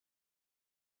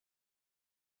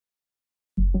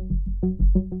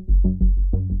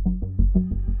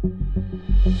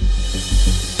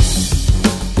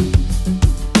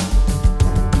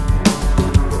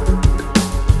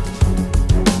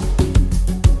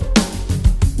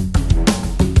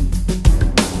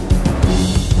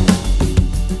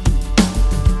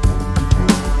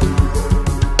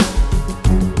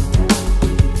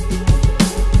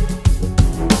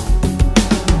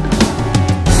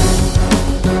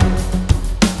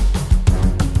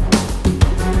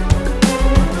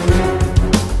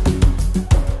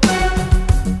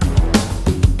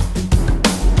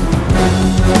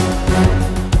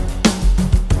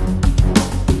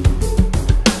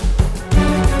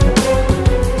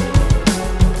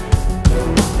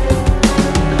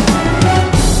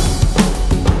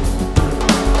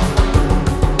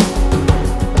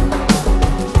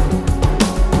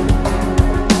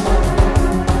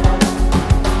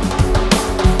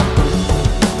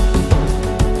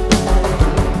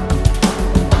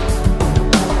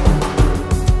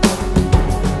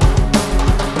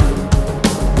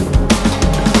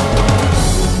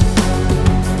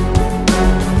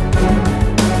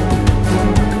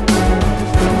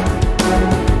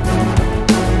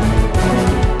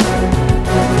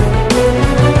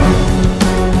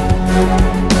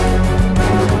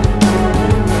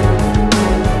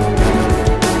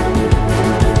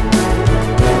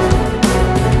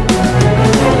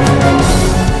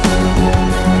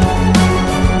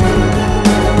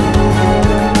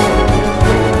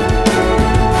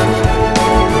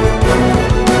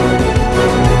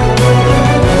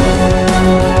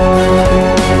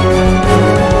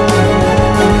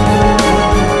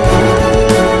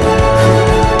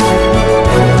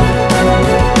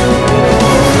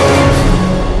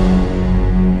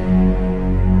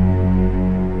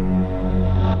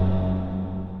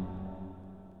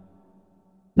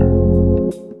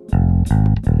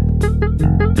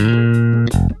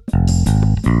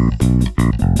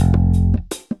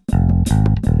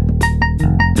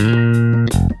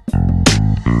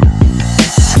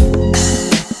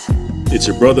It's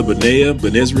your brother Benaiah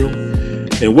Ben Israel,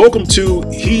 and welcome to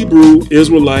Hebrew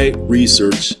Israelite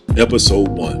Research Episode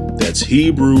 1. That's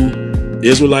Hebrew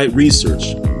Israelite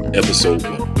Research Episode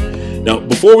 1. Now,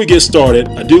 before we get started,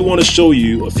 I do want to show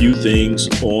you a few things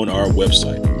on our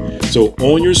website. So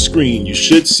on your screen, you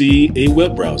should see a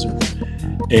web browser.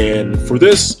 And for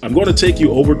this, I'm going to take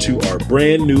you over to our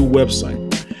brand new website.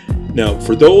 Now,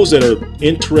 for those that are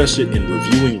interested in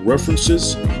reviewing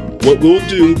references, what we'll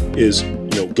do is,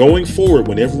 going forward,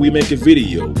 whenever we make a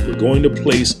video, we're going to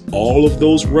place all of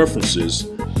those references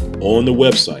on the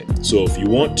website. So if you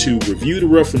want to review the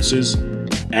references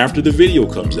after the video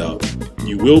comes out,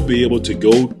 you will be able to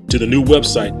go to the new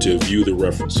website to view the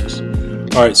references.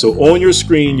 All right, so on your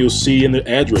screen, you'll see in the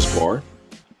address bar,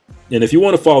 and if you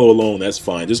want to follow along, that's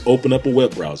fine. Just open up a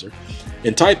web browser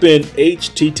and type in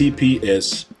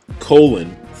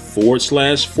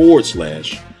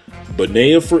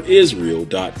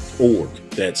https://BenaiahForIsrael.org.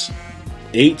 That's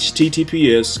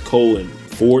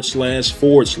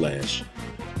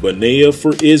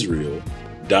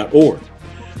https://BenaiahForIsrael.org.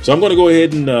 So I'm going to go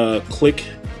ahead and click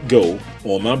go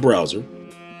on my browser,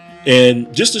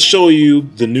 and just to show you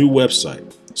the new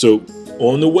website. So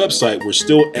on the website, we're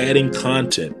still adding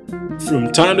content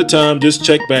from time to time. Just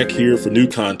check back here for new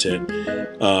content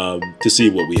to see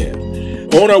what we have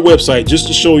on our website. Just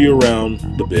to show you around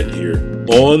a bit here,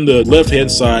 on the left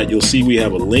hand side, you'll see we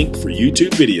have a link for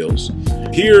YouTube videos.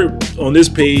 Here on this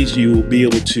page, you'll be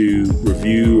able to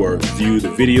review or view the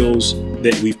videos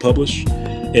that we've published,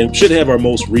 and should have our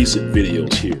most recent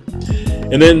videos here.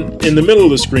 And then in the middle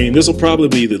of the screen, this will probably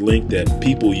be the link that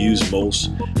people use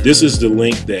most. This is the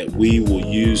link that we will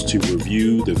use to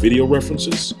review the video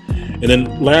references. And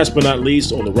then last but not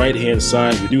least, on the right hand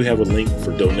side, we do have a link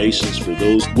for donations for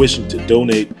those wishing to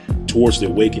donate towards the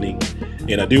awakening.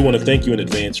 And I do want to thank you in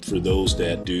advance for those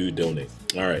that do donate.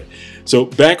 All right, so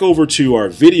back over to our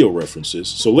video references.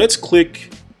 So let's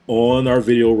click on our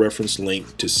video reference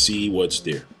link to see what's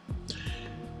there.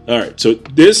 All right, so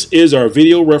this is our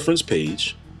video reference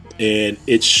page, and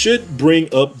it should bring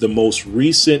up the most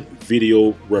recent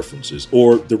video references,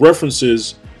 or the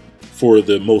references for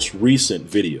the most recent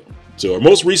video. So our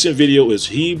most recent video is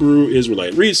Hebrew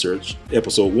Israelite Research,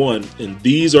 Episode 1, and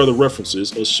these are the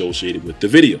references associated with the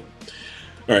video.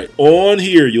 All right, on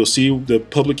here, you'll see the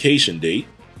publication date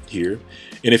here.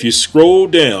 And if you scroll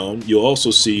down, you'll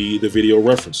also see the video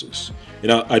references.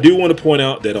 And I do want to point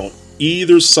out that on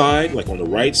either side, like on the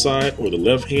right side or the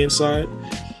left-hand side,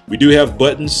 we do have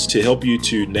buttons to help you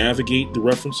to navigate the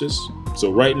references.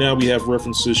 So right now we have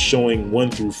references showing 1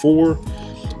 through 4,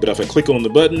 but if I click on the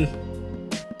button,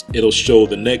 it'll show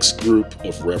the next group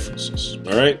of references.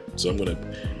 All right, so I'm going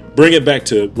to bring it back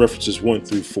to references 1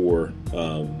 through 4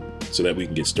 so that we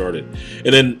can get started.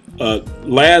 And then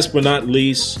last but not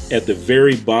least, at the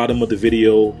very bottom of the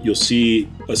video, you'll see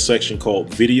a section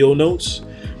called video notes.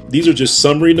 These are just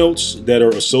summary notes that are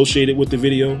associated with the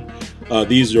video.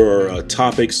 These are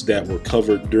topics that were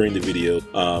covered during the video.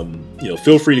 You know,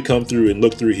 feel free to come through and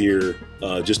look through here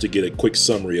just to get a quick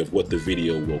summary of what the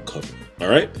video will cover. All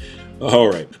right.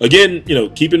 All right. Again, you know,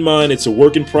 keep in mind it's a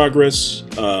work in progress.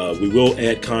 We will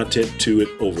add content to it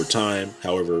over time.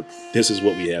 However, this is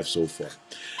what we have so far.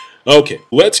 Okay,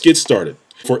 let's get started.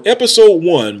 For episode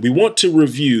 1, we want to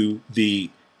review the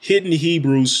Hidden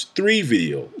Hebrews 3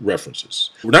 video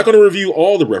references. We're not going to review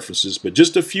all the references, but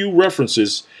just a few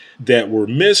references that were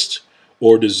missed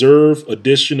or deserve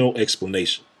additional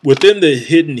explanation. Within the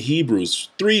Hidden Hebrews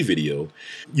 3 video,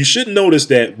 you should notice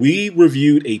that we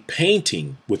reviewed a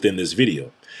painting within this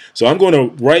video. So I'm going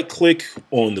to right click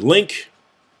on the link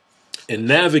and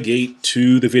navigate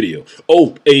to the video.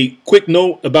 Oh, a quick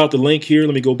note about the link here.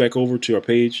 Let me go back over to our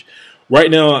page.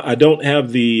 Right now, I don't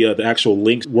have the actual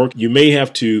links work. You may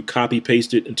have to copy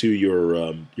paste it into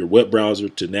your web browser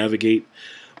to navigate.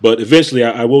 But eventually,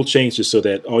 I will change this so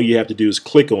that all you have to do is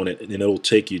click on it, and it'll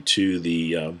take you to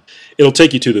the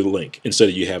link instead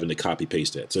of you having to copy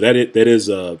paste that. So that is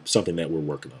something that we're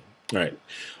working on.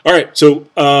 All right. So,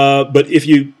 but if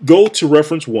you go to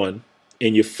reference 1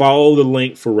 and you follow the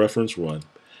link for reference 1,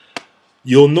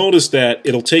 you'll notice that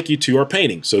it'll take you to our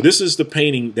painting. So this is the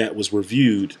painting that was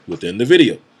reviewed within the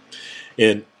video.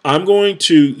 And I'm going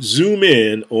to zoom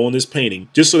in on this painting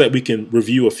just so that we can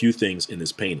review a few things in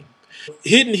this painting.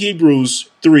 Hidden Hebrews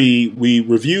 3, we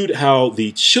reviewed how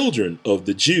the children of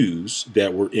the Jews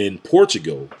that were in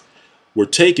Portugal were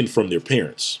taken from their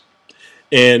parents.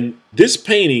 And this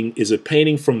painting is a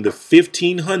painting from the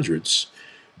 1500s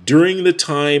during the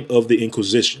time of the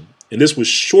Inquisition. And this was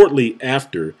shortly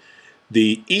after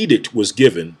the edict was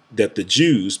given that the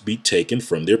Jews be taken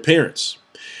from their parents.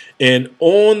 And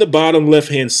on the bottom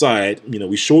left-hand side, you know,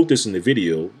 we showed this in the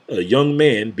video, a young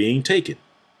man being taken.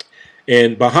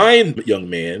 And behind the young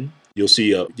man, you'll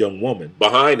see a young woman.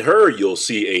 Behind her, you'll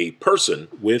see a person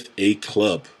with a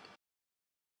club.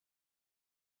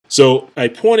 So I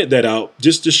pointed that out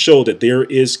just to show that there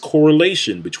is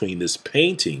correlation between this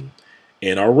painting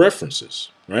and our references,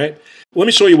 right? Let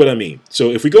me show you what I mean.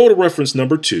 So if we go to reference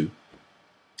number 2,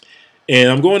 and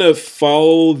I'm going to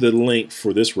follow the link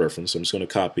for this reference. I'm just going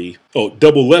to copy,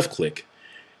 double left click,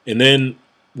 and then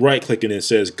right click, and it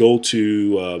says go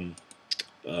to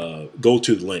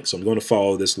the link. So I'm going to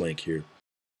follow this link here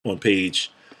on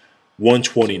page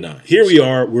 129. Here we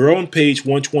are. We're on page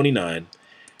 129,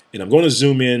 and I'm going to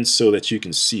zoom in so that you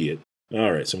can see it.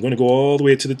 All right, so I'm going to go all the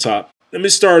way to the top. Let me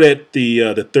start at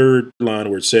the third line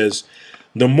where it says,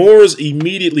 "The Moors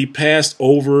immediately passed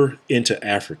over into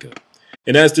Africa.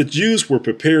 And as the Jews were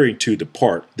preparing to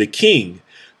depart, the king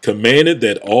commanded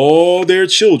that all their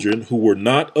children who were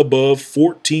not above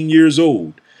 14 years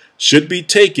old should be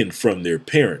taken from their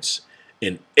parents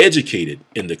and educated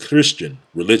in the Christian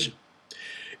religion.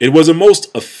 It was a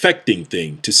most affecting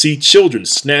thing to see children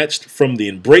snatched from the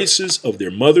embraces of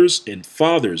their mothers and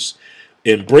fathers,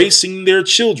 embracing their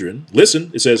children,"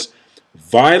 listen, it says,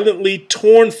 "violently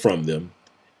torn from them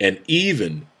and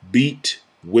even beat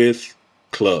with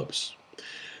clubs."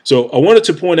 So I wanted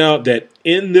to point out that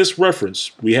in this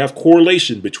reference, we have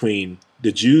correlation between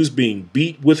the Jews being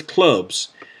beat with clubs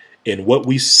and what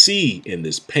we see in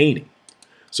this painting.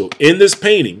 So in this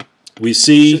painting, we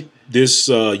see this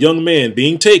young man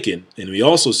being taken, and we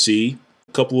also see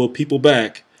a couple of people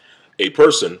back, a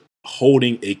person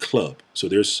holding a club. So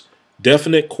there's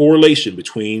definite correlation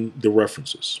between the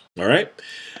references. All right.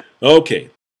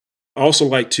 Okay. I also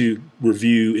like to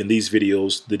review in these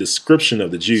videos the description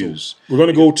of the Jews. We're going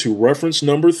to go to reference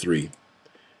number 3,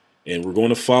 and we're going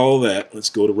to follow that. Let's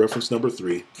go to reference number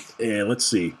 3, and let's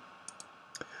see.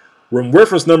 From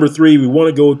reference number 3, we want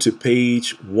to go to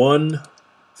page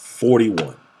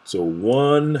 141. So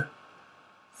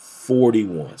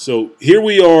 141. So here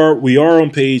we are. We are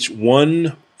on page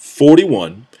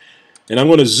 141, and I'm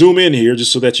going to zoom in here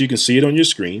just so that you can see it on your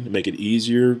screen to make it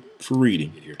easier for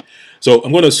reading it here. So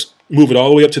I'm going to move it all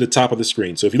the way up to the top of the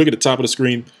screen. So if you look at the top of the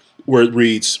screen where it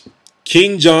reads,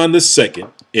 "King John II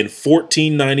in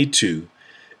 1492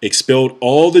 expelled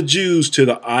all the Jews to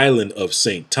the island of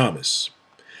St. Thomas,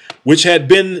 which had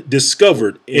been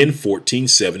discovered in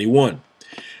 1471,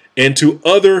 and to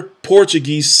other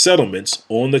Portuguese settlements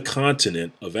on the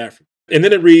continent of Africa." And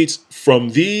then it reads,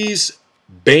 "From these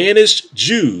banished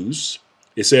Jews,"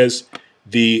 it says,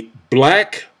 "the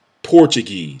black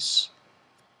Portuguese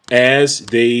as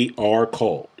they are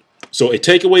called. So a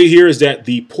takeaway here is that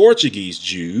the Portuguese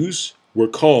Jews were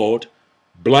called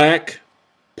Black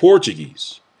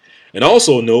Portuguese. And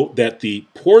also note that the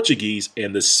Portuguese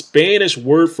and the Spanish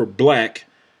word for black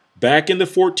back in the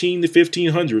 14 to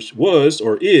 1500s was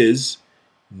or is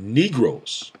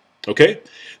Negroes. Okay,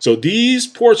 so these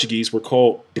Portuguese were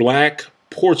called Black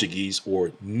Portuguese or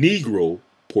Negro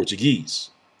Portuguese.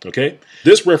 Okay,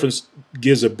 this reference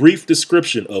gives a brief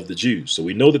description of the Jews. So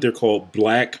we know that they're called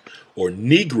Black or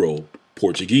Negro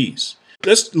Portuguese.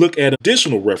 Let's look at an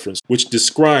additional reference which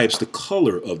describes the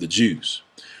color of the Jews.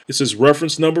 This is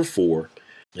reference number 4.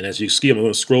 And as you see, I'm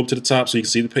going to scroll up to the top so you can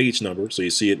see the page number. So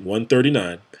you see it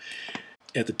 139.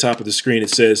 At the top of the screen, it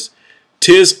says,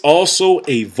 "'Tis also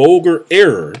a vulgar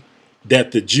error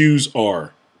that the Jews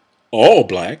are all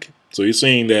black." So you're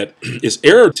saying that it's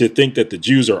error to think that the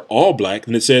Jews are all black.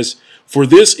 And it says, "For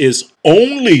this is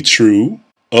only true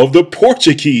of the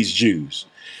Portuguese Jews."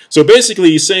 So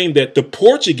basically he's saying that the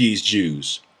Portuguese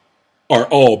Jews are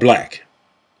all black.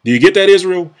 Do you get that,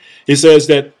 Israel? It says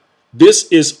that this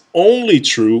is only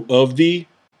true of the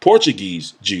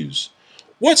Portuguese Jews.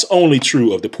 What's only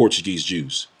true of the Portuguese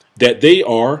Jews? That they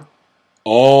are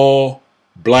all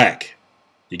black.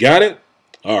 You got it?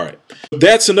 All right.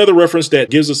 That's another reference that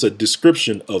gives us a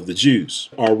description of the Jews.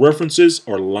 Our references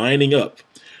are lining up.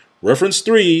 Reference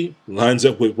 3 lines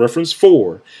up with reference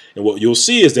 4. And what you'll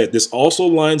see is that this also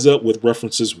lines up with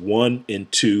references 1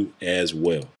 and 2 as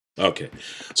well. Okay.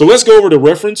 So let's go over to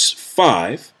reference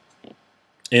 5.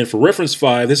 And for reference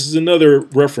 5, this is another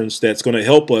reference that's going to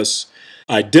help us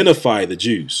identify the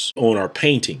Jews on our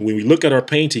painting. When we look at our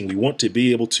painting, we want to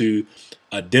be able to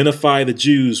identify the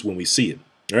Jews when we see it.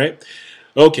 All right.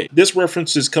 Okay. This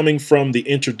reference is coming from the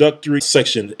introductory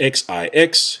section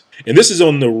XIX. And this is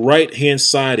on the right-hand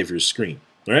side of your screen.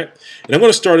 All right. And I'm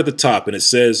going to start at the top. And it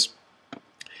says,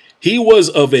 "He was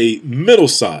of a middle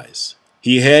size.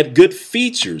 He had good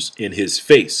features in his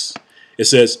face." It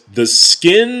says, "the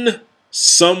skin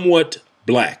somewhat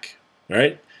black." All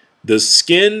right. The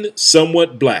skin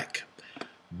somewhat black.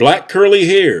 Black curly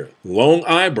hair, long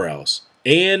eyebrows,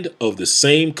 and of the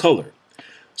same color,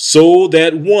 so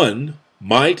that one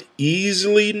might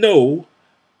easily know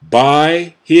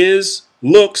by his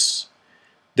looks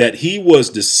that he was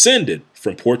descended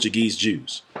from Portuguese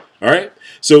Jews. All right.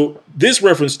 So this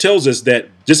reference tells us that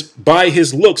just by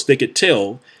his looks, they could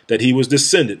tell that he was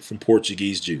descended from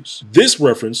Portuguese Jews. This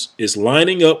reference is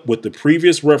lining up with the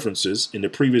previous references in the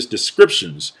previous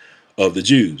descriptions of the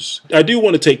Jews. I do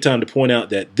want to take time to point out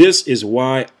that this is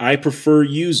why I prefer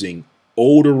using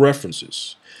older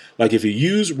references. Like if you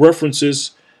use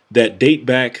references that date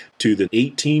back to the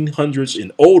 1800s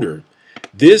and older,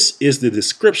 this is the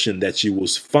description that you will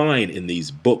find in these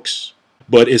books.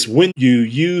 But it's when you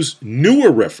use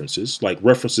newer references, like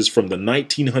references from the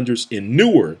 1900s and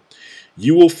newer,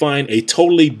 you will find a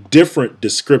totally different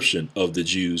description of the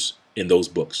Jews in those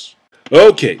books.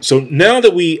 Okay, so now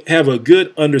that we have a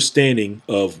good understanding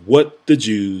of what the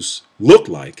Jews look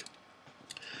like,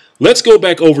 let's go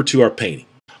back over to our painting.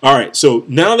 All right, so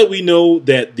now that we know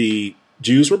that the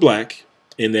Jews were black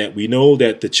and that we know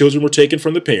that the children were taken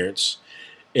from the parents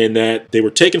and that they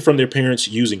were taken from their parents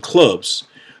using clubs,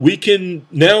 we can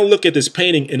now look at this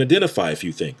painting and identify a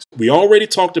few things. We already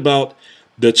talked about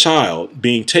the child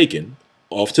being taken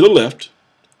off to the left,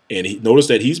 and notice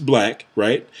that he's black,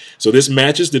 right? So this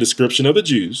matches the description of the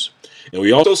Jews. And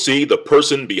we also see the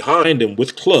person behind him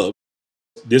with clubs.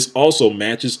 This also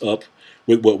matches up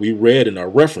with what we read in our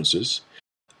references.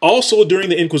 Also during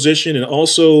the Inquisition and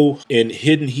also in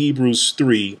Hidden Hebrews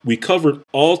 3, we covered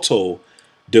auto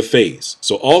de fe.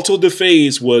 So auto de fe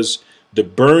was the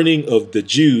burning of the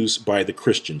Jews by the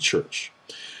Christian church.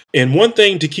 And one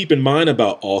thing to keep in mind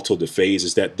about auto de fe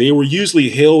is that they were usually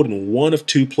held in one of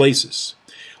two places.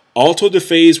 Auto de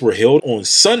fe were held on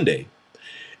Sunday,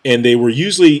 and they were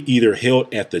usually either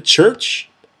held at the church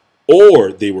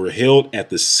or they were held at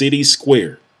the city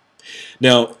square.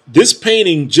 Now, this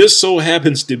painting just so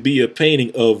happens to be a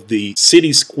painting of the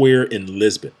city square in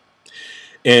Lisbon.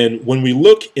 And when we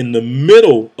look in the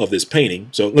middle of this painting,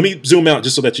 so let me zoom out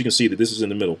just so that you can see that this is in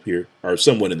the middle here, or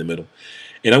somewhat in the middle.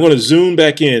 And I'm going to zoom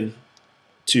back in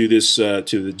to this, to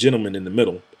the gentleman in the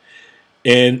middle.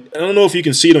 And I don't know if you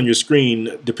can see it on your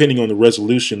screen, depending on the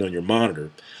resolution on your monitor,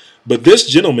 but this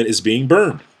gentleman is being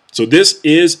burned. So this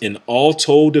is an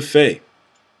auto de fe.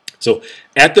 So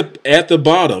at the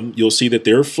bottom, you'll see that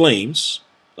there are flames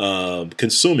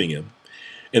consuming him.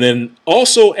 And then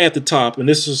also at the top, and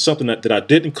this is something that I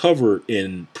didn't cover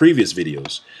in previous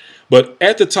videos, but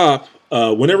at the top,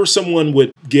 whenever someone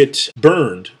would get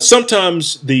burned,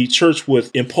 sometimes the church would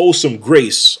impose some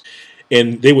grace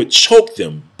and they would choke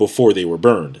them before they were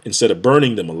burned instead of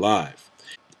burning them alive.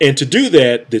 And to do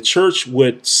that, the church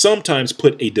would sometimes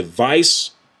put a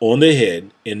device on the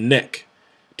head and neck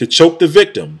to choke the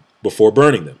victim before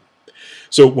burning them.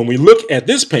 So when we look at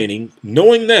this painting,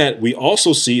 knowing that, we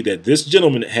also see that this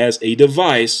gentleman has a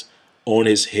device on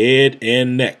his head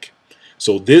and neck.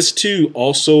 So this too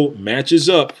also matches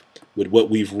up with what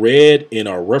we've read in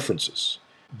our references.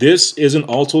 This is an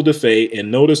auto de fe, and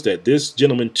notice that this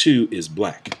gentleman too is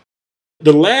black.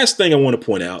 The last thing I want to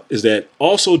point out is that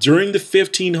also during the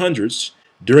 1500s,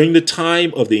 during the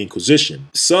time of the Inquisition,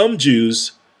 some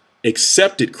Jews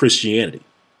accepted Christianity,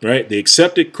 right? They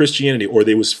accepted Christianity, or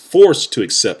they was forced to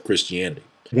accept Christianity.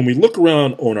 When we look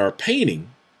around on our painting,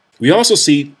 we also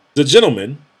see the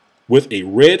gentleman with a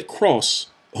red cross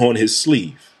on his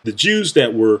sleeve. The Jews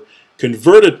that were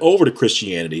converted over to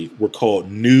Christianity were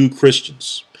called New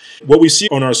Christians. What we see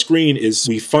on our screen is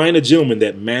we find a gentleman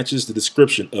that matches the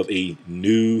description of a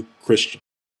new Christian.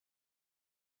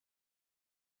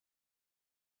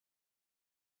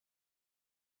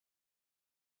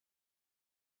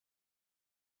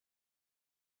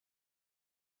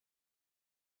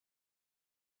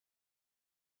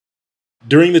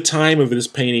 During the time of this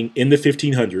painting in the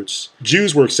 1500s,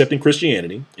 Jews were accepting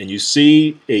Christianity, and you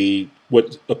see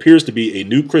what appears to be a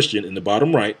new Christian in the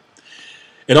bottom right.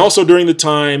 And also during the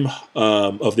time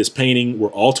of this painting were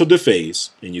auto de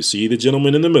fe's, and you see the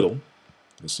gentleman in the middle.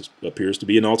 This appears to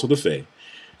be an auto de fe.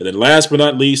 And then last but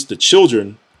not least, the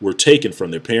children were taken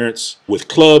from their parents with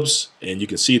clubs, and you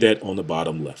can see that on the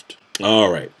bottom left.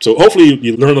 All right, so hopefully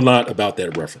you learned a lot about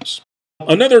that reference.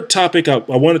 Another topic I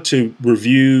wanted to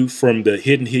review from the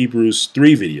Hidden Hebrews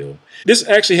 3 video. This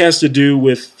actually has to do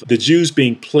with the Jews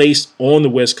being placed on the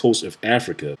west coast of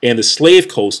Africa and the slave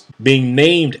coast being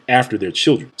named after their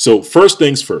children. So first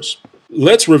things first,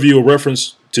 let's review a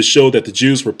reference to show that the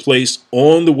Jews were placed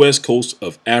on the west coast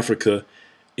of Africa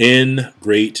in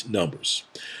great numbers.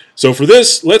 So for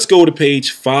this, let's go to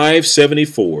page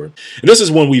 574. And this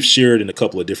is one we've shared in a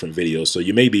couple of different videos, so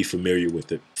you may be familiar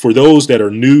with it. For those that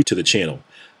are new to the channel,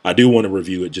 I do want to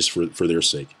review it just for their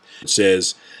sake. It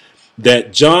says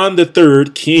that John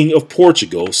III, King of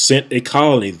Portugal, sent a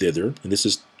colony thither, and this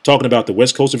is talking about the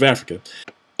west coast of Africa,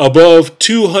 above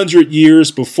 200 years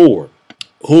before,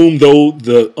 whom though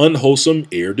the unwholesome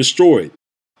air destroyed.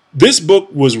 This book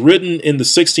was written in the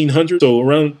 1600s, so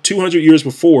around 200 years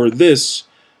before this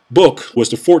book was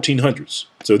the 1400s.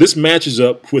 So this matches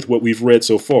up with what we've read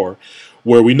so far,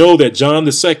 where we know that John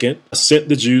II sent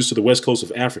the Jews to the west coast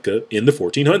of Africa in the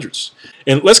 1400s.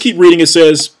 And let's keep reading. It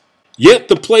says, yet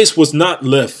the place was not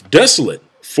left desolate,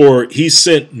 for he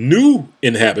sent new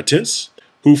inhabitants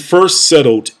who first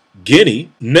settled Guinea,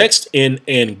 next in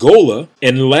Angola,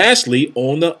 and lastly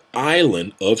on the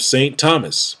island of St.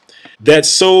 Thomas, that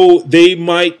so they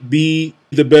might be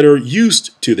the better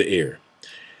used to the air.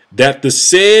 That the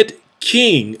said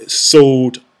king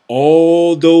sold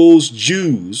all those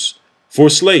Jews for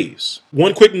slaves.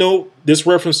 One quick note, this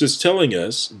reference is telling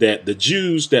us that the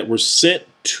Jews that were sent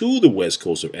to the west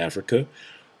coast of Africa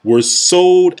were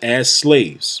sold as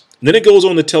slaves. And then it goes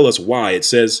on to tell us why. It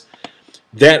says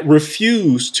that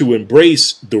refused to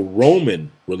embrace the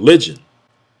Roman religion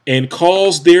and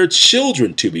caused their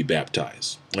children to be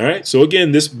baptized. All right, so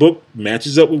again, this book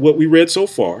matches up with what we read so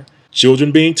far.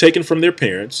 Children being taken from their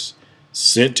parents,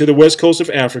 sent to the west coast of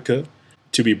Africa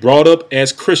to be brought up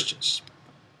as Christians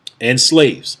and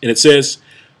slaves. And it says,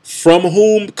 from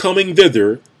whom coming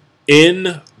thither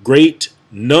in great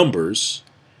numbers,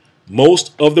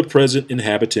 most of the present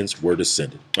inhabitants were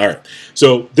descended. All right,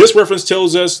 so this reference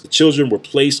tells us the children were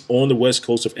placed on the west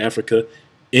coast of Africa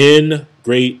in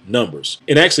great numbers.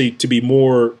 And actually, to be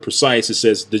more precise, it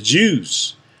says the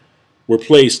Jews were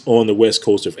placed on the west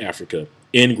coast of Africa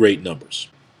in great numbers.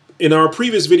 In our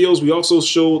previous videos, we also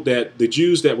showed that the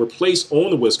Jews that were placed on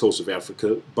the west coast of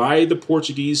Africa by the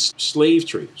Portuguese slave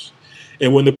traders.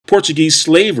 And when the Portuguese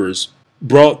slavers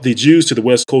brought the Jews to the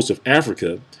west coast of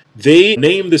Africa, they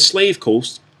named the slave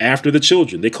coast after the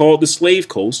children. They called the slave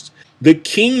coast the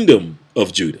Kingdom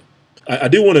of Judah. I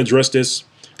do want to address this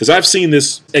because I've seen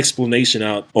this explanation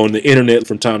out on the internet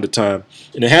from time to time,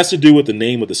 and it has to do with the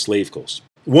name of the slave coast.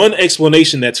 One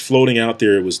explanation that's floating out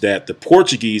there was that the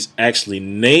Portuguese actually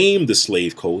named the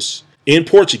slave coast in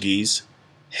Portuguese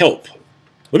help.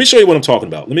 Let me show you what I'm talking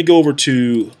about. Let me go over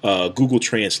to Google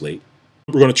Translate.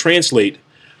 We're going to translate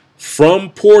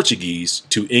from Portuguese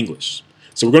to English.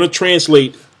 So we're going to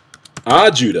translate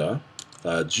AJuda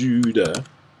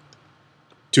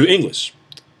to English.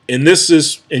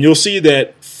 And you'll see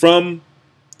that from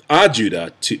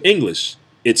AJuda to English,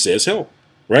 it says help,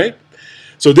 right?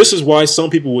 So this is why some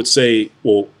people would say,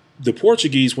 well, the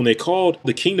Portuguese, when they called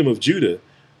the kingdom of Judah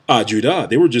AJuda,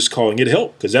 they were just calling it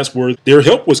help because that's where their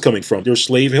help was coming from, their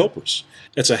slave helpers.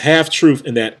 That's a half-truth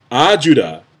in that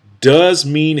AJuda does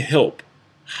mean help.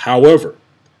 However,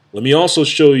 let me also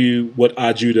show you what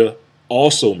AJuda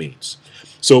also means.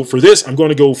 So for this, I'm going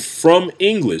to go from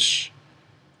English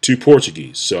to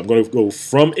Portuguese. So I'm going to go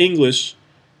from English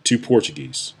to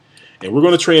Portuguese. And we're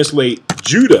going to translate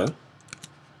Judah,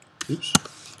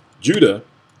 Judah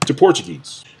to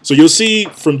Portuguese. So you'll see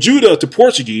from Judah to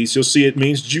Portuguese, you'll see it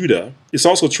means Judah. It's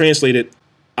also translated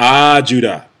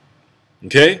AJuda.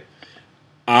 Okay?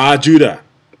 AJuda.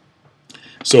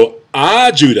 So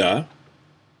AJuda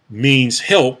means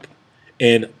help,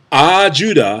 and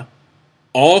AJuda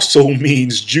also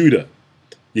means Judah.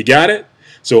 You got it?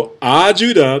 So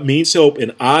AJuda means help,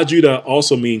 and AJuda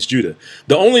also means Judah.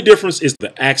 The only difference is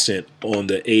the accent on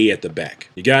the A at the back.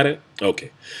 You got it?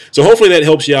 Okay. So hopefully that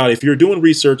helps you out. If you're doing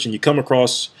research and you come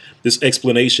across this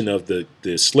explanation of the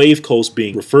slave coast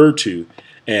being referred to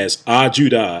as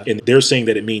AJuda, and they're saying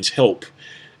that it means help,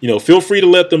 you know, feel free to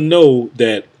let them know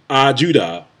that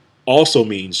AJuda also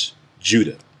means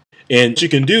Judah. And what you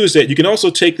can do is that you can also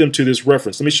take them to this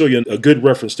reference. Let me show you a good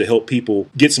reference to help people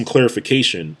get some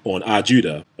clarification on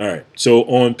AJuda. All right, so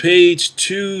on page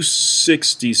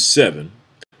 267,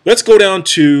 let's go down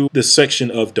to the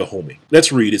section of Dahomey.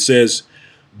 Let's read. It says,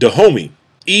 Dahomey,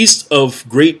 east of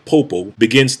Great Popo,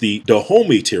 begins the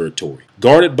Dahomey territory,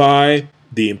 guarded by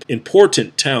the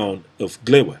important town of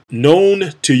Glewe,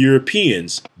 known to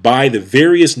Europeans by the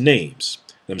various names.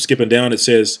 I'm skipping down. It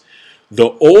says,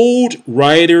 the old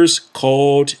writers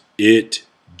called it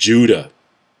Judah.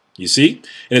 You see?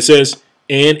 And it says,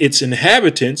 and its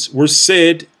inhabitants were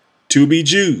said to be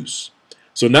Jews.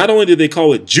 So not only did they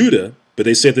call it Judah, but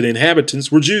they said that the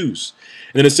inhabitants were Jews.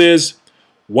 And then it says,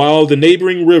 while the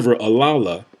neighboring river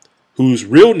Alala, whose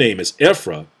real name is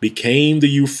Ephra, became the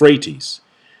Euphrates.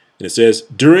 And it says,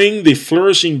 during the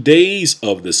flourishing days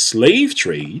of the slave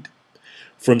trade,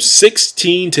 from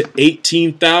 16 to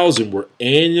 18,000 were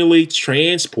annually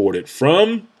transported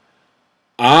from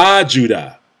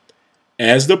AJuda,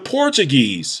 as the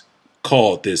Portuguese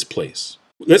called this place.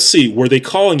 Let's see, were they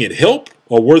calling it help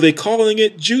or were they calling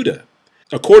it Judah?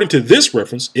 According to this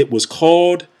reference, it was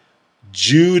called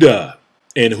Judah.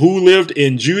 And who lived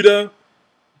in Judah?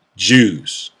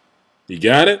 Jews. You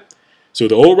got it? So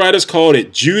the old writers called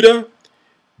it Judah.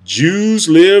 Jews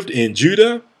lived in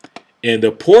Judah. And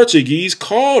the Portuguese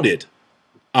called it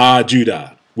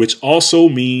AJuda, which also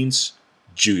means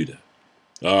Judah.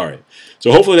 All right.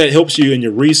 So hopefully that helps you in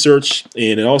your research,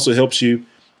 and it also helps you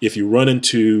if you run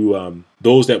into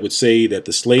those that would say that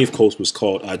the slave coast was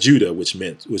called AJuda,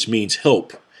 which means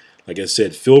help. Like I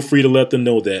said, feel free to let them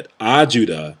know that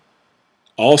AJuda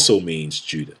also means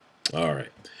Judah. All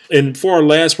right. And for our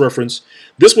last reference,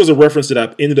 this was a reference that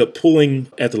I ended up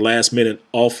pulling at the last minute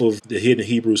off of the Hidden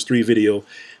Hebrews 3 video.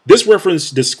 This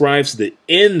reference describes the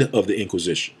end of the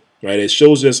Inquisition, right? It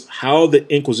shows us how the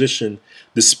Inquisition,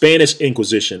 the Spanish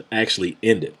Inquisition, actually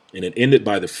ended, and it ended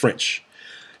by the French.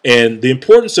 And the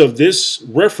importance of this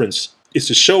reference is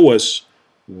to show us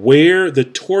where the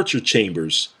torture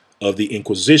chambers of the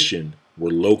Inquisition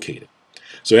were located.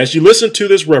 So as you listen to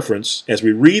this reference, as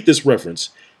we read this reference,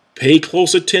 pay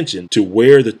close attention to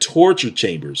where the torture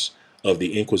chambers of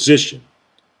the Inquisition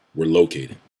were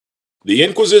located. The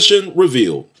Inquisition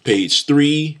Revealed, page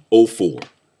 304.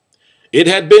 It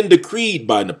had been decreed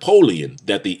by Napoleon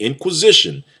that the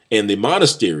Inquisition and the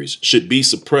monasteries should be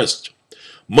suppressed.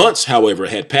 Months, however,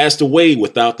 had passed away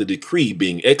without the decree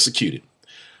being executed.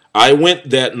 I went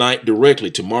that night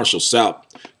directly to Marshal Soult,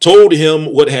 told him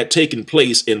what had taken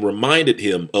place, and reminded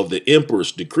him of the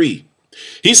Emperor's decree.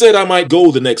 He said I might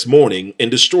go the next morning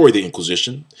and destroy the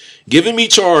Inquisition, giving me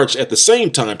charge at the same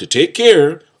time to take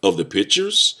care of the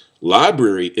pictures,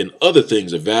 library, and other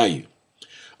things of value.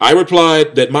 I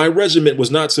replied that my regiment was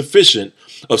not sufficient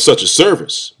of such a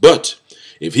service, but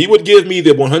if he would give me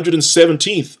the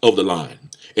 117th of the line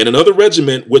and another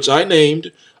regiment which I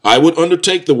named, I would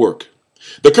undertake the work.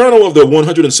 The colonel of the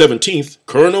 117th,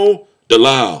 Colonel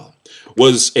Delisle,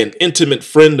 was an intimate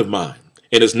friend of mine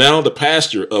and is now the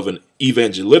pastor of an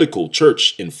evangelical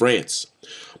church in France.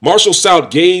 Marshal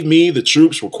Soult gave me the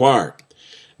troops required.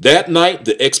 That night,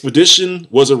 the expedition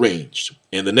was arranged,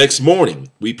 and the next morning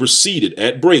we proceeded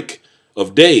at break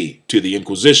of day to the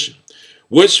Inquisition,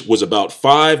 which was about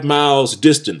 5 miles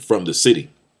distant from the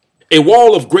city. A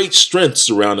wall of great strength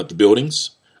surrounded the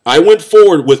buildings. I went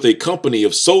forward with a company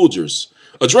of soldiers,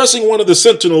 addressing one of the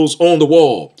sentinels on the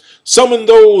wall, summoned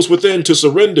those within to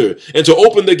surrender and to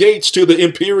open the gates to the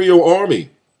imperial army.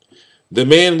 The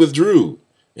man withdrew,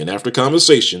 and after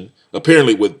conversation,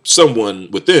 Apparently with someone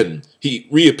within, he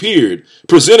reappeared,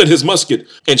 presented his musket,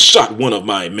 and shot one of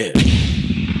my men.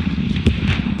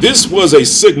 This was a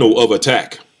signal of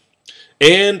attack.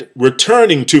 And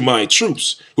returning to my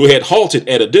troops, who had halted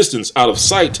at a distance out of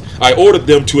sight, I ordered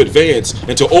them to advance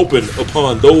and to open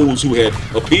upon those who had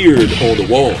appeared on the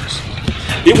walls.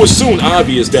 It was soon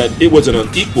obvious that it was an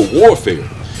unequal warfare.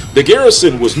 The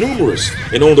garrison was numerous,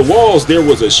 and on the walls there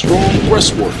was a strong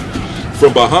breastwork,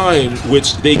 from behind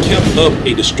which they kept up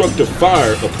a destructive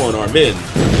fire upon our men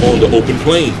on the open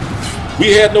plain.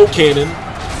 We had no cannon.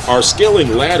 Our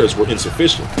scaling ladders were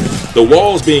insufficient, the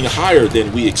walls being higher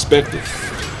than we expected.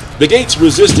 The gates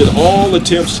resisted all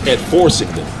attempts at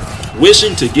forcing them.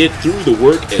 Wishing to get through the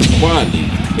work as quietly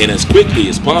and as quickly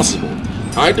as possible,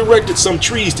 I directed some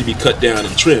trees to be cut down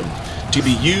and trimmed, to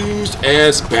be used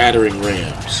as battering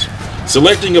rams,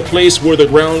 selecting a place where the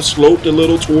ground sloped a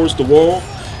little towards the wall,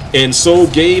 and so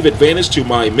gave advantage to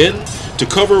my men to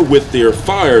cover with their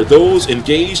fire those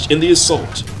engaged in the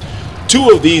assault. 2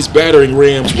 of these battering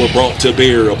rams were brought to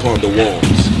bear upon the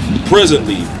walls.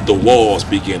 Presently, the walls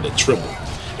began to tremble,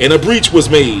 and a breach was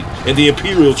made, and the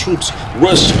imperial troops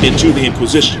rushed into the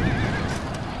Inquisition.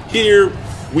 Here,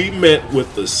 we met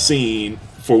with a scene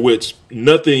for which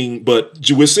nothing but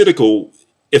Jewistical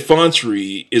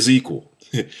effrontery is equal.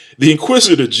 The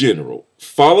Inquisitor General,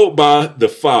 followed by the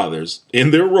fathers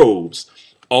in their robes,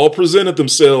 all presented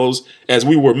themselves as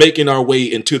we were making our way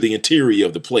into the interior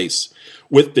of the place,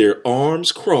 with their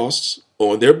arms crossed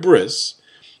on their breasts,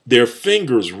 their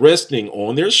fingers resting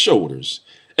on their shoulders,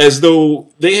 as though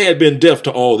they had been deaf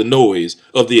to all the noise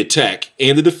of the attack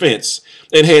and the defense,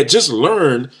 and had just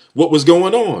learned what was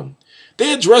going on.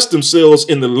 They addressed themselves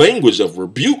in the language of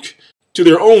rebuke to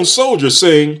their own soldiers,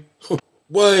 saying,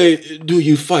 "Why do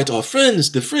you fight our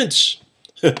friends, the French?"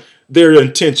 Their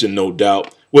intention, no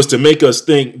doubt, was to make us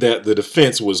think that the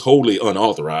defense was wholly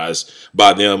unauthorized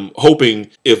by them, hoping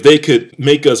if they could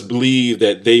make us believe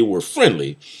that they were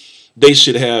friendly, they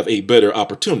should have a better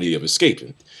opportunity of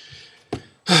escaping.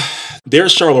 Their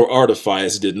shallow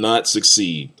artifice did not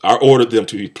succeed. I ordered them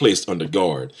to be placed under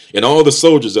guard, and all the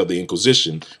soldiers of the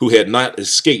Inquisition who had not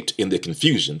escaped in the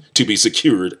confusion to be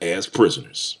secured as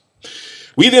prisoners.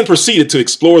 We then proceeded to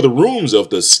explore the rooms of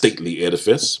the stately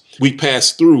edifice. We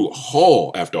passed through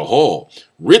hall after hall,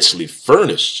 richly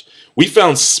furnished. We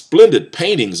found splendid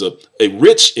paintings of a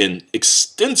rich and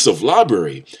extensive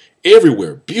library.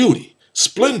 Everywhere beauty,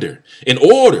 splendor, and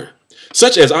order,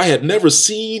 such as I had never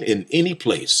seen in any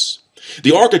place.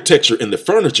 The architecture and the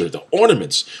furniture, the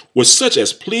ornaments, were such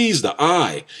as pleased the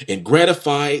eye and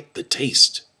gratified the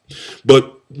taste.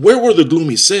 But where were the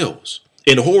gloomy cells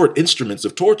and horrid instruments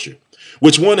of torture,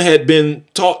 which one had been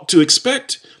taught to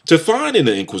expect to find in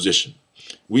the Inquisition?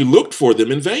 We looked for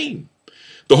them in vain.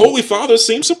 The Holy Father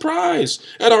seemed surprised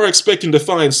at our expecting to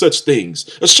find such things,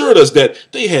 assured us that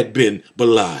they had been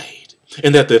belied,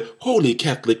 and that the Holy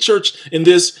Catholic Church in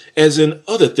this, as in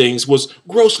other things, was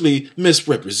grossly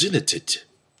misrepresented.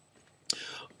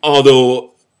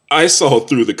 Although I saw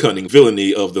through the cunning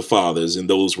villainy of the fathers in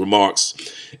those remarks,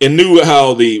 and knew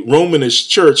how the Romanist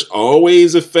Church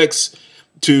always affects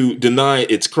to deny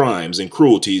its crimes and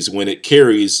cruelties when it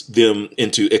carries them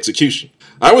into execution,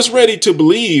 I was ready to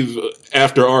believe,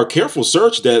 after our careful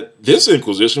search, that this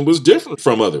Inquisition was different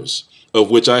from others of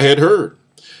which I had heard.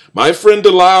 My friend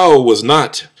Delisle was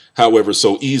not, however,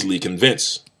 so easily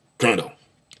convinced. "Colonel,"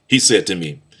 he said to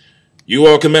me, "you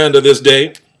are commander this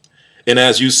day, and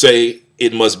as you say,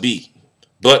 it must be.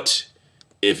 But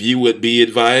if you would be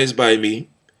advised by me,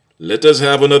 let us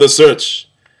have another search.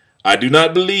 I do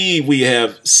not believe we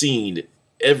have seen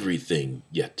everything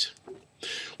yet."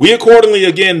 We accordingly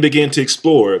again began to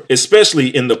explore,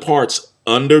 especially in the parts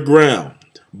underground,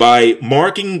 by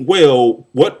marking well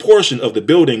what portion of the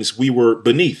buildings we were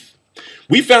beneath.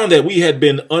 We found that we had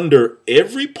been under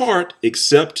every part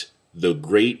except the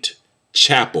great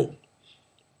chapel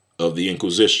of the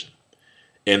Inquisition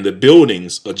and the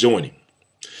buildings adjoining.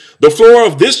 The floor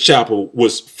of this chapel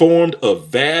was formed of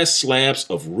vast slabs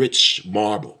of rich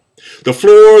marble. The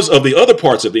floors of the other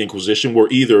parts of the Inquisition were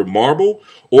either marble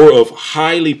or of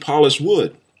highly polished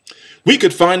wood. We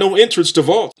could find no entrance to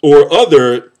vault or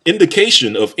other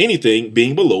indication of anything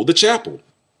being below the chapel.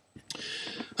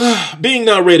 Being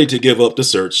now ready to give up the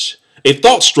search, a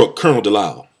thought struck Colonel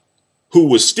Delisle, who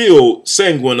was still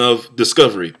sanguine of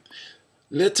discovery.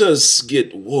 "Let us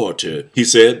get water," he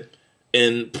said,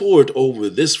 "and pour it over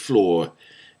this floor,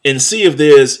 and see if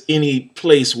there's any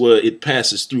place where it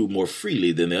passes through more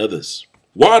freely than the others."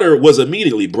 Water was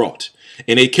immediately brought,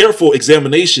 and a careful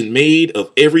examination made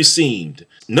of every seam,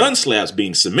 none slabs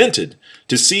being cemented,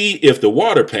 to see if the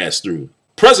water passed through.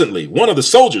 Presently, one of the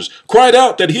soldiers cried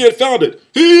out that he had found it.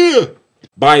 Here!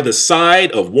 By the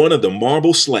side of one of the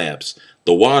marble slabs,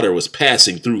 the water was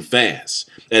passing through fast,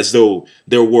 as though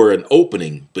there were an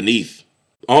opening beneath.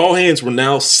 All hands were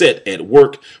now set at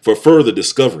work for further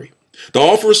discovery. The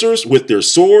officers with their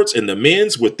swords and the men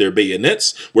with their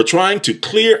bayonets were trying to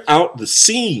clear out the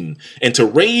seam and to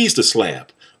raise the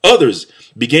slab. Others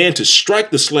began to strike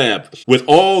the slab with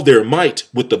all their might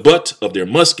with the butt of their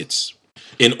muskets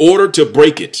in order to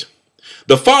break it.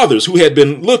 The fathers, who had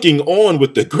been looking on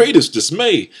with the greatest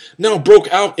dismay, now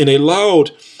broke out in a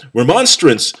loud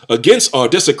remonstrance against our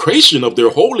desecration of their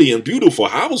holy and beautiful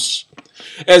house.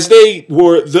 As they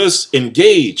were thus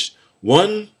engaged,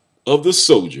 one of the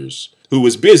soldiers, who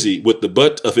was busy with the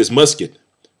butt of his musket,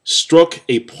 struck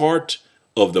a part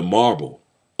of the marble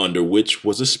under which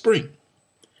was a spring,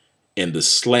 and the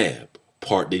slab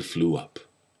partly flew up.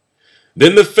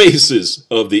 Then the faces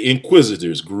of the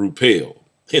inquisitors grew pale,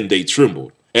 and they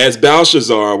trembled, as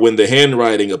Belshazzar when the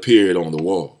handwriting appeared on the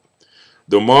wall.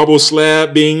 The marble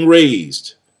slab being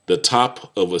raised, the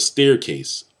top of a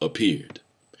staircase appeared.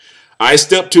 I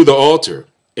stepped to the altar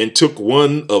and took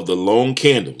one of the long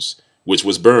candles, which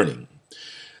was burning,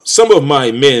 some of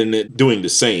my men doing the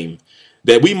same,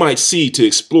 that we might see to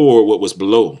explore what was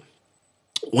below.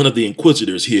 One of the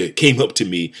inquisitors here came up to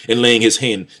me and, laying his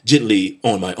hand gently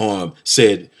on my arm,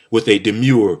 said with a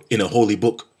demure in a holy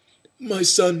book, "My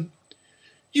son,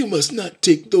 you must not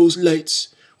take those lights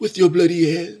with your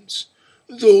bloody hands.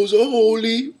 Those are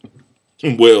holy."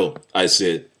 "Well," I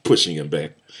said, pushing him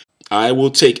back, "I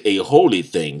will take a holy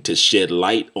thing to shed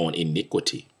light on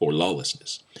iniquity or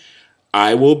lawlessness.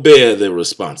 I will bear the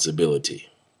responsibility."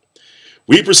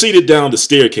 We proceeded down the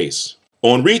staircase.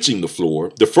 On reaching the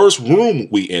floor, the first room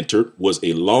we entered was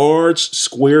a large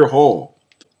square hall,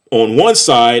 on one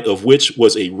side of which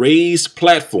was a raised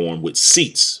platform with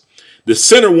seats, the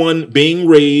center one being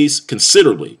raised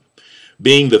considerably,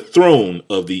 being the throne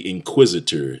of the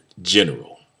Inquisitor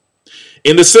General.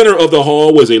 In the center of the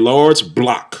hall was a large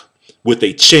block with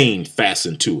a chain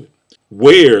fastened to it,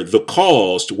 where the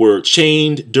caused were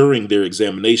chained during their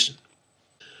examination.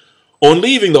 On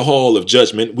leaving the hall of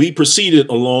judgment, we proceeded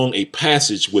along a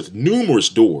passage with numerous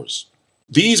doors.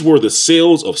 These were the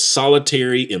cells of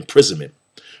solitary imprisonment,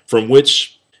 from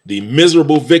which the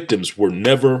miserable victims were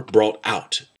never brought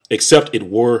out, except it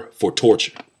were for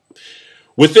torture.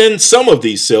 Within some of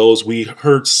these cells, we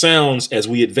heard sounds as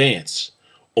we advanced.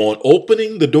 On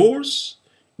opening the doors,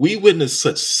 we witnessed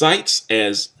such sights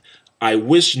as I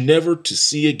wish never to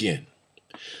see again,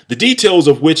 the details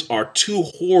of which are too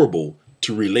horrible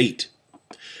to relate.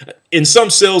 In some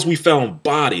cells, we found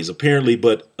bodies, apparently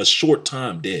but a short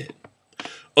time dead.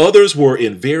 Others were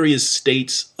in various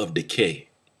states of decay.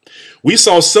 We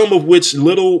saw some of which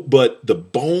little but the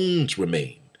bones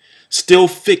remained, still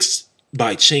fixed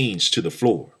by chains to the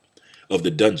floor of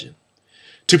the dungeon.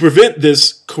 To prevent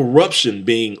this corruption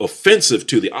being offensive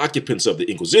to the occupants of the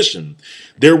Inquisition,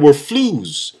 there were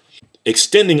flues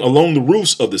extending along the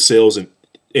roofs of the cells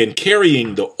and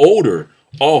carrying the odor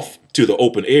off to the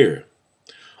open air.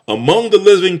 Among the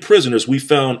living prisoners, we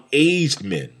found aged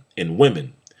men and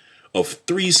women of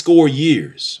 80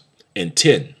 years and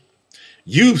 10,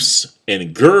 youths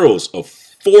and girls of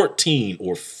 14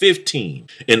 or 15,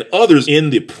 and others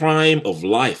in the prime of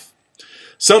life.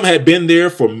 Some had been there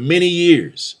for many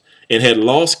years and had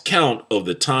lost count of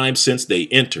the time since they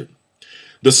entered.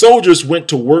 The soldiers went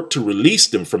to work to release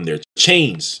them from their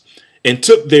chains and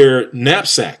took their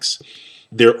knapsacks,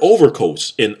 their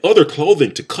overcoats, and other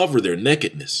clothing to cover their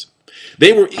nakedness.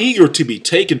 They were eager to be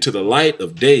taken to the light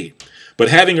of day, but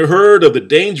having heard of the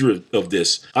danger of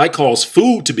this, I caused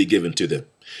food to be given to them,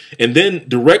 and then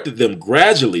directed them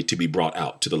gradually to be brought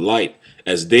out to the light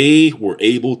as they were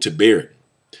able to bear it.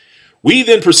 We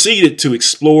then proceeded to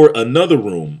explore another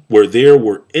room where there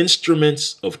were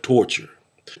instruments of torture.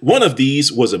 One of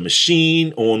these was a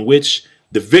machine on which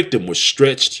the victim was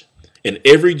stretched, and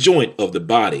every joint of the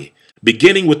body,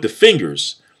 beginning with the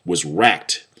fingers, was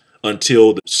racked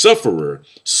until the sufferer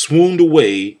swooned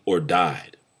away or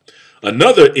died.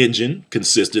 Another engine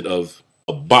consisted of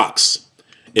a box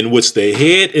in which the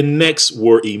head and necks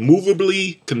were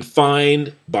immovably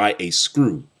confined by a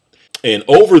screw. And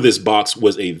over this box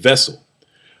was a vessel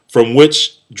from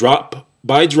which, drop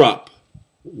by drop,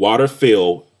 water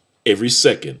fell every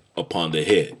second upon the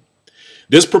head.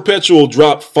 This perpetual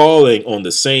drop falling on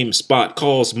the same spot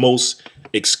caused most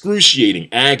excruciating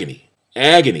agony,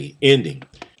 ending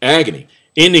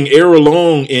ere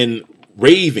long in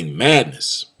raving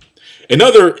madness.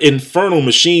 Another infernal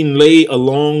machine lay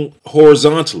along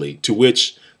horizontally, to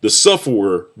which the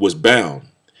sufferer was bound,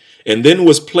 and then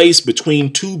was placed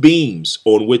between two beams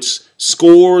on which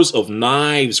scores of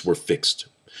knives were fixed,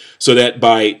 so that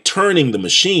by turning the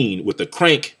machine with the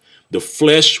crank, the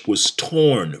flesh was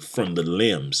torn from the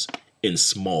limbs in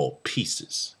small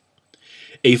pieces.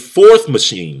 A fourth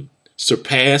machine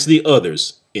surpassed the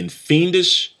others in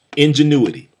fiendish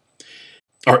ingenuity.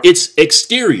 Its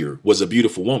exterior was a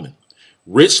beautiful woman,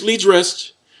 richly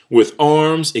dressed, with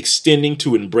arms extending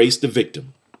to embrace the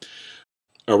victim.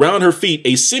 Around her feet,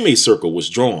 a semicircle was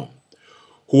drawn.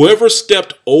 Whoever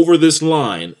stepped over this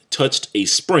line touched a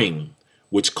spring,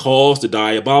 which caused the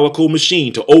diabolical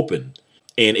machine to open,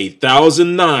 and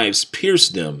 1,000 knives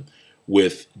pierced them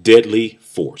with deadly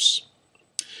force.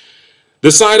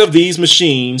 The sight of these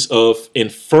machines of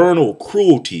infernal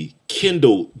cruelty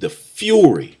kindled the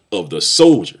fury of the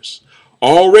soldiers,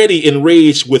 already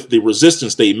enraged with the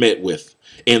resistance they met with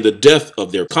and the death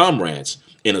of their comrades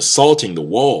in assaulting the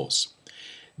walls.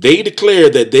 They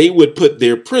declared that they would put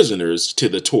their prisoners to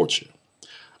the torture.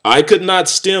 I could not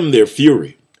stem their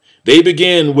fury. They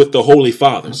began with the Holy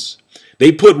Fathers.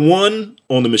 They put one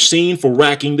on the machine for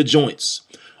racking the joints.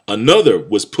 Another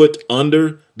was put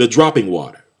under the dropping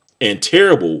water, and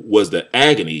terrible was the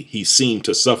agony he seemed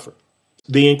to suffer.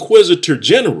 The Inquisitor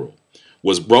General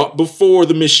was brought before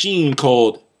the machine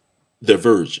called the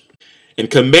Virgin and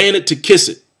commanded to kiss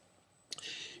it.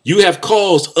 "You have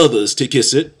caused others to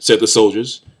kiss it," said the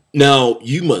soldiers. "Now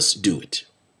you must do it."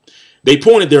 They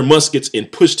pointed their muskets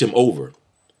and pushed him over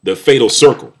the fatal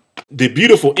circle. The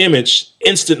beautiful image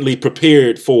instantly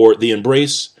prepared for the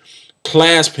embrace,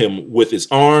 clasped him with his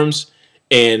arms,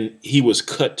 and he was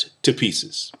cut to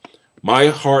pieces. My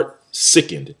heart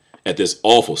sickened at this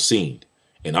awful scene,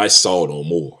 and I saw no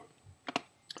more.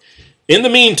 In the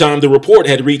meantime, the report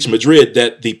had reached Madrid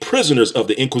that the prisoners of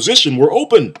the Inquisition were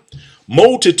open.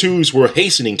 Multitudes were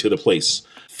hastening to the place.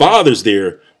 Fathers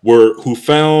there were who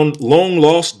found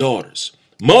long-lost daughters.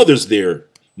 Mothers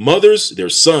their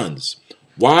sons.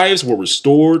 Wives were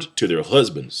restored to their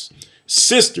husbands.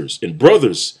 Sisters and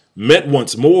brothers met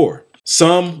once more.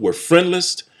 Some were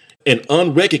friendless and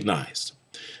unrecognized.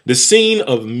 The scene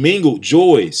of mingled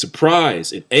joy,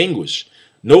 surprise, and anguish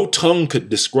no tongue could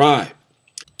describe.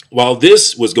 While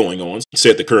this was going on,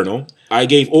 said the colonel, I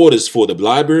gave orders for the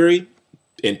library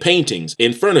and paintings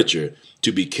and furniture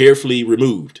to be carefully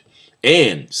removed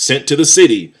and sent to the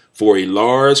city for a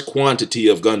large quantity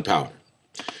of gunpowder.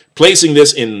 Placing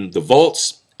this in the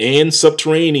vaults and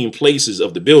subterranean places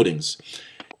of the buildings,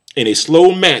 in a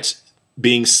slow match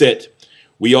being set,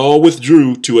 we all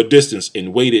withdrew to a distance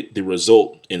and waited the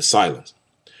result in silence.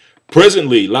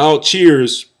 Presently, loud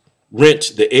cheers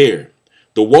rent the air.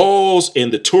 The walls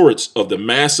and the turrets of the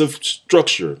massive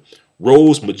structure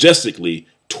rose majestically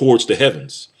towards the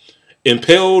heavens,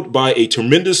 impelled by a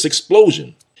tremendous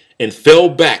explosion, and fell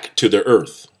back to the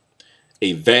earth,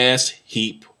 a vast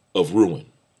heap of ruin.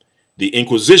 The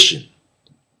Inquisition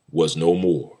was no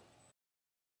more.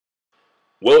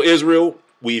 Well, Israel,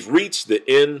 we've reached the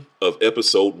end of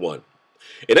episode 1.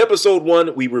 In episode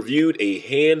 1, we reviewed a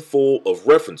handful of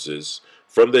references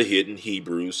from the Hidden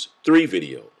Hebrews 3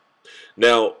 video.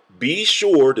 Now, be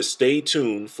sure to stay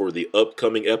tuned for the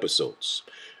upcoming episodes.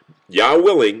 Yah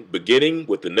willing, beginning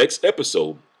with the next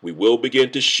episode, we will begin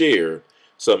to share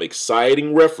some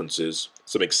exciting references,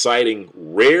 some exciting,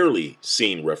 rarely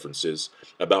seen references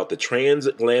about the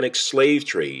transatlantic slave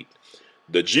trade,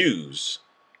 the Jews,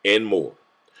 and more.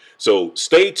 So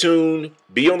stay tuned,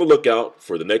 be on the lookout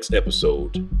for the next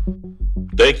episode.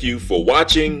 Thank you for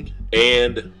watching,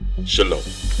 and shalom.